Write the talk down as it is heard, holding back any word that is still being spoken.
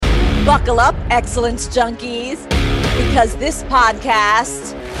Buckle up, excellence junkies, because this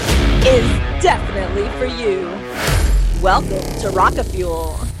podcast is definitely for you. Welcome to Rocket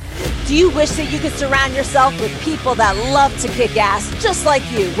Fuel. Do you wish that you could surround yourself with people that love to kick ass just like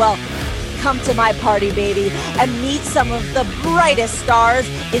you? Well, come to my party, baby, and meet some of the brightest stars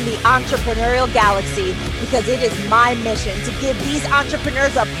in the entrepreneurial galaxy, because it is my mission to give these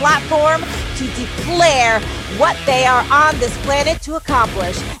entrepreneurs a platform to declare what they are on this planet to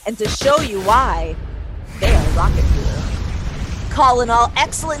accomplish and to show you why they are rocket fuel. Calling all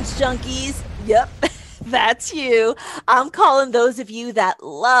excellence junkies. Yep, that's you. I'm calling those of you that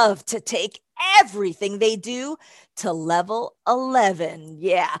love to take everything they do to level 11.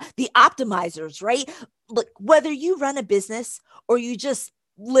 Yeah, the optimizers, right? Look, whether you run a business or you just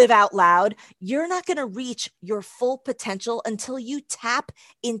live out loud, you're not going to reach your full potential until you tap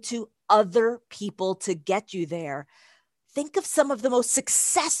into other people to get you there. Think of some of the most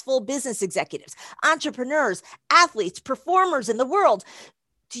successful business executives, entrepreneurs, athletes, performers in the world.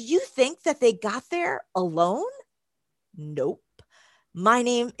 Do you think that they got there alone? Nope. My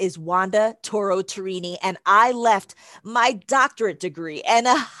name is Wanda Toro Tarini, and I left my doctorate degree and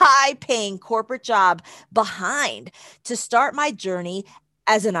a high-paying corporate job behind to start my journey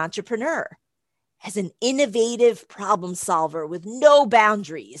as an entrepreneur, as an innovative problem solver with no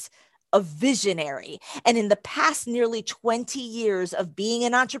boundaries, a visionary. And in the past nearly 20 years of being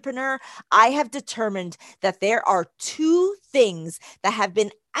an entrepreneur, I have determined that there are two things that have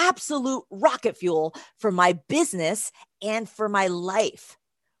been absolute rocket fuel for my business and for my life.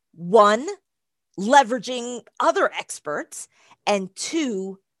 One, leveraging other experts, and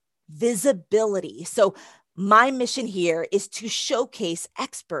two, visibility. So my mission here is to showcase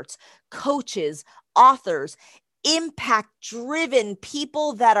experts, coaches, authors, impact-driven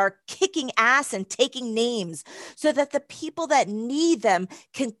people that are kicking ass and taking names, so that the people that need them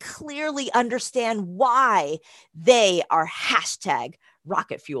can clearly understand why they are hashtag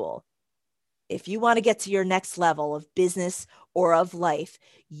rocket fuel. If you want to get to your next level of business or of life,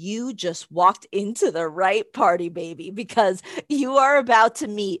 you just walked into the right party, baby, because you are about to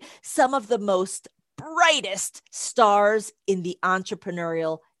meet some of the most brightest stars in the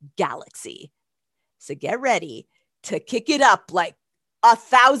entrepreneurial galaxy. So get ready to kick it up like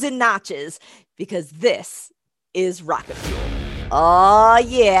 1,000 notches, because this is Rocket Fuel. Oh,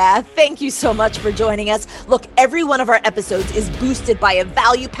 yeah. Thank you so much for joining us. Look, every one of our episodes is boosted by a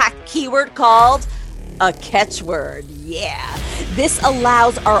value-packed keyword called a catchword. Yeah. This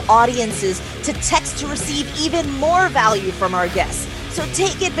allows our audiences to text to receive even more value from our guests. So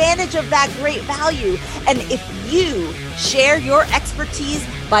take advantage of that great value. And if you share your expertise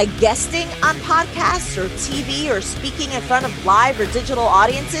by guesting on podcasts or TV or speaking in front of live or digital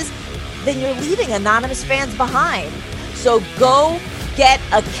audiences, then you're leaving anonymous fans behind. So go get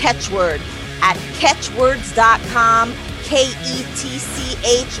a catchword at catchwords.com,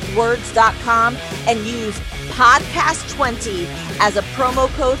 KETCH words.com, and use podcast20 as a promo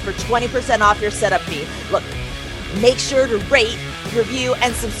code for 20% off your setup fee. Look, make sure to rate, review,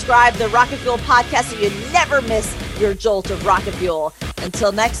 and subscribe to the Rocket Fuel podcast so you never miss your jolt of rocket fuel.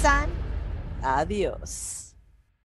 Until next time, adios.